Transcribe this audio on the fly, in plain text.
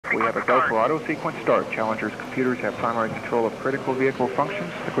We have a go for auto sequence start. Challenger's computers have primary control of critical vehicle functions.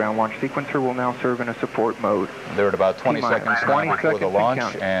 The ground launch sequencer will now serve in a support mode. They're at about 20 seconds now before the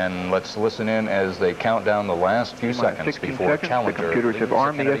launch, and let's listen in as they count down the last few seconds before Challenger. The computers have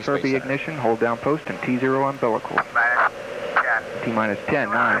armed the SRB ignition, hold down post, and T0 umbilical. T-minus 10,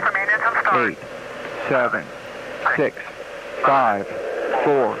 9, 8, 7, 6, 5,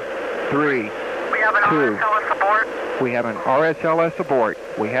 4, 3, 2. We have an RSLS abort.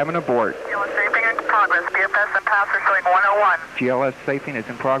 We have an abort. GLS safing in progress. BFS and pass are showing 101. GLS safing is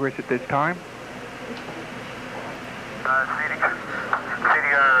in progress at this time.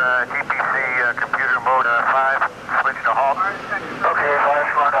 CDR GPC computer mode 5. Switch to halt. Okay,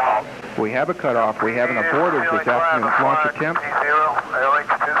 last one to halt. We have a cutoff. We have an abort of this afternoon's launch attempt.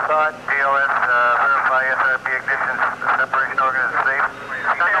 LH2 side. GLS verify SRB ignition separation organ is safe.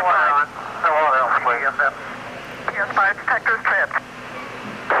 No water on. No water else, please. PS5 detectors tripped.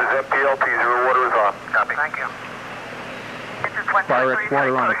 This is MPLP0, water is on. Copy. Thank you. Firex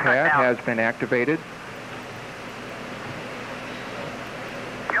water on the pad has been activated.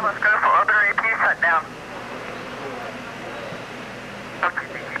 Let's go for orbiter AP shutdown.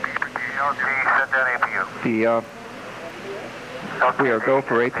 We are go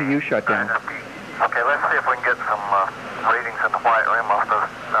for APU shutdown. Okay, let's see if we can get some readings in the white rim off those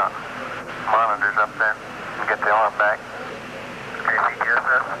monitors up there and get the arm back.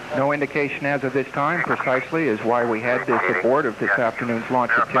 No indication as of this time precisely is why we had this abort of this afternoon's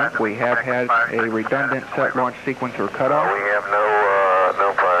launch attempt. We have had a redundant set launch sequencer cutoff. We have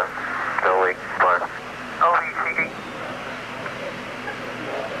no fire, no leak fire.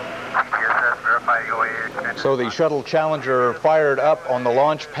 So the shuttle Challenger fired up on the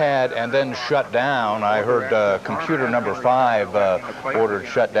launch pad and then shut down. I heard computer number 5 ordered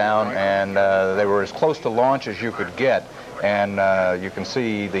shut down, and they were as close to launch as you could get. And you can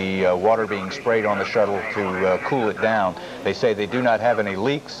see the water being sprayed on the shuttle to cool it down. They say they do not have any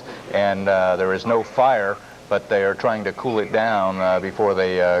leaks, and there is no fire, but they are trying to cool it down before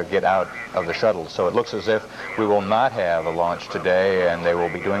they get out of the shuttle. So it looks as if we will not have a launch today, and they will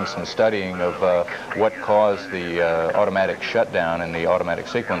be doing some studying of what caused the automatic shutdown and the automatic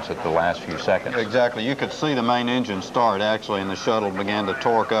sequence at the last few seconds. Exactly. You could see the main engine start, actually, and the shuttle began to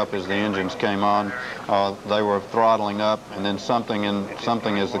torque up as the engines came on. They were throttling up, and then something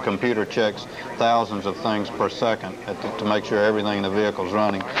as the computer checks thousands of things per second to make sure everything in the vehicle is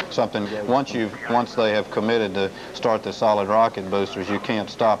running. Once they have committed to start the solid rocket boosters, you can't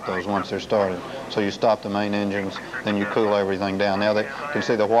stop those once they're started. So you stop the main engines, then you cool everything down. Now you can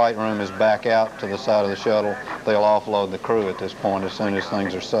see the white room is back out to the side of the shuttle. They'll offload the crew at this point as soon as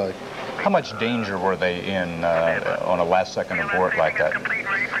things are safe. How much danger were they in on a last-second abort like that?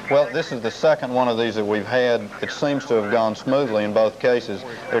 Well, this is the second one of these that we've had. It seems to have gone smoothly in both cases.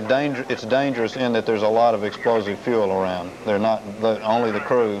 It's dangerous in that there's a lot of explosive fuel around. Only the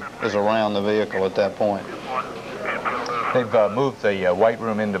crew is around the vehicle at that point. They've moved the white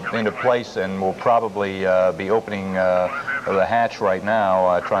room into place and will probably be opening the hatch right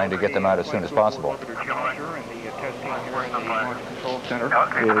now, trying to get them out as soon as possible. The testing here in the Launch Control Center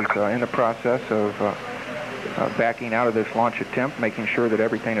is in the process of backing out of this launch attempt, making sure that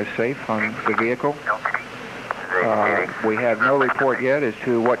everything is safe on the vehicle. We have no report yet as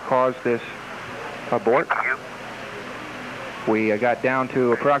to what caused this abort. We got down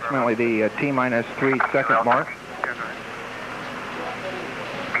to approximately the T-minus 3 second mark.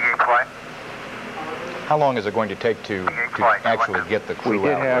 How long is it going to take to actually get the crew out? We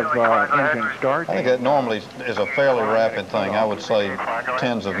did have engine start. I think that normally is a fairly rapid thing. I would say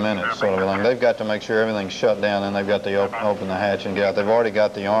tens of minutes sort of thing. They've got to make sure everything's shut down, and they've got to open the hatch and get out. They've already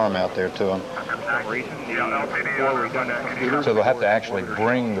got the arm out there to them. So they'll have to actually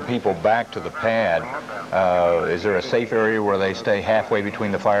bring the people back to the pad. Is there a safe area where they stay halfway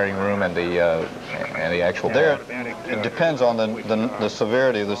between the firing room and the actual pad? It depends on the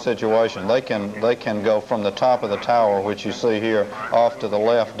severity of the situation. They can go from the top of the tower, which you see here, off to the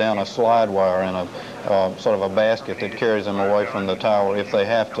left down a slide wire in a sort of a basket that carries them away from the tower if they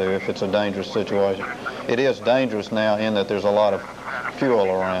have to, if it's a dangerous situation. It is dangerous now in that there's a lot of fuel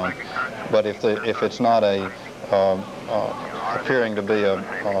around, but if it's not appearing to be a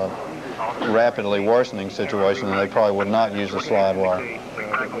rapidly worsening situation, then they probably would not use the slide wire.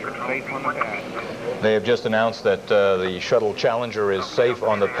 They have just announced that the shuttle Challenger is safe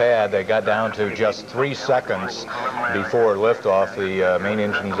on the pad. They got down to just 3 seconds before liftoff. The main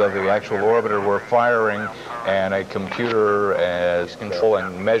engines of the actual orbiter were firing, and a computer as control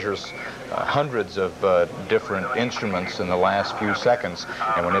and measures hundreds of different instruments in the last few seconds,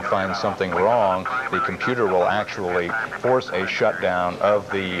 and when it finds something wrong, the computer will actually force a shutdown of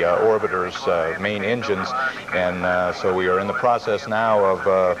the orbiter's main engines, and so we are in the process now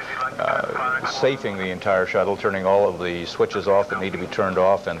of safing the entire shuttle, turning all of the switches off that need to be turned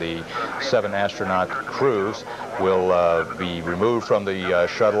off, and the 7 astronaut crews will be removed from the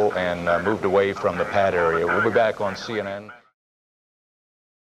shuttle and moved away from the pad area. We'll be back on CNN.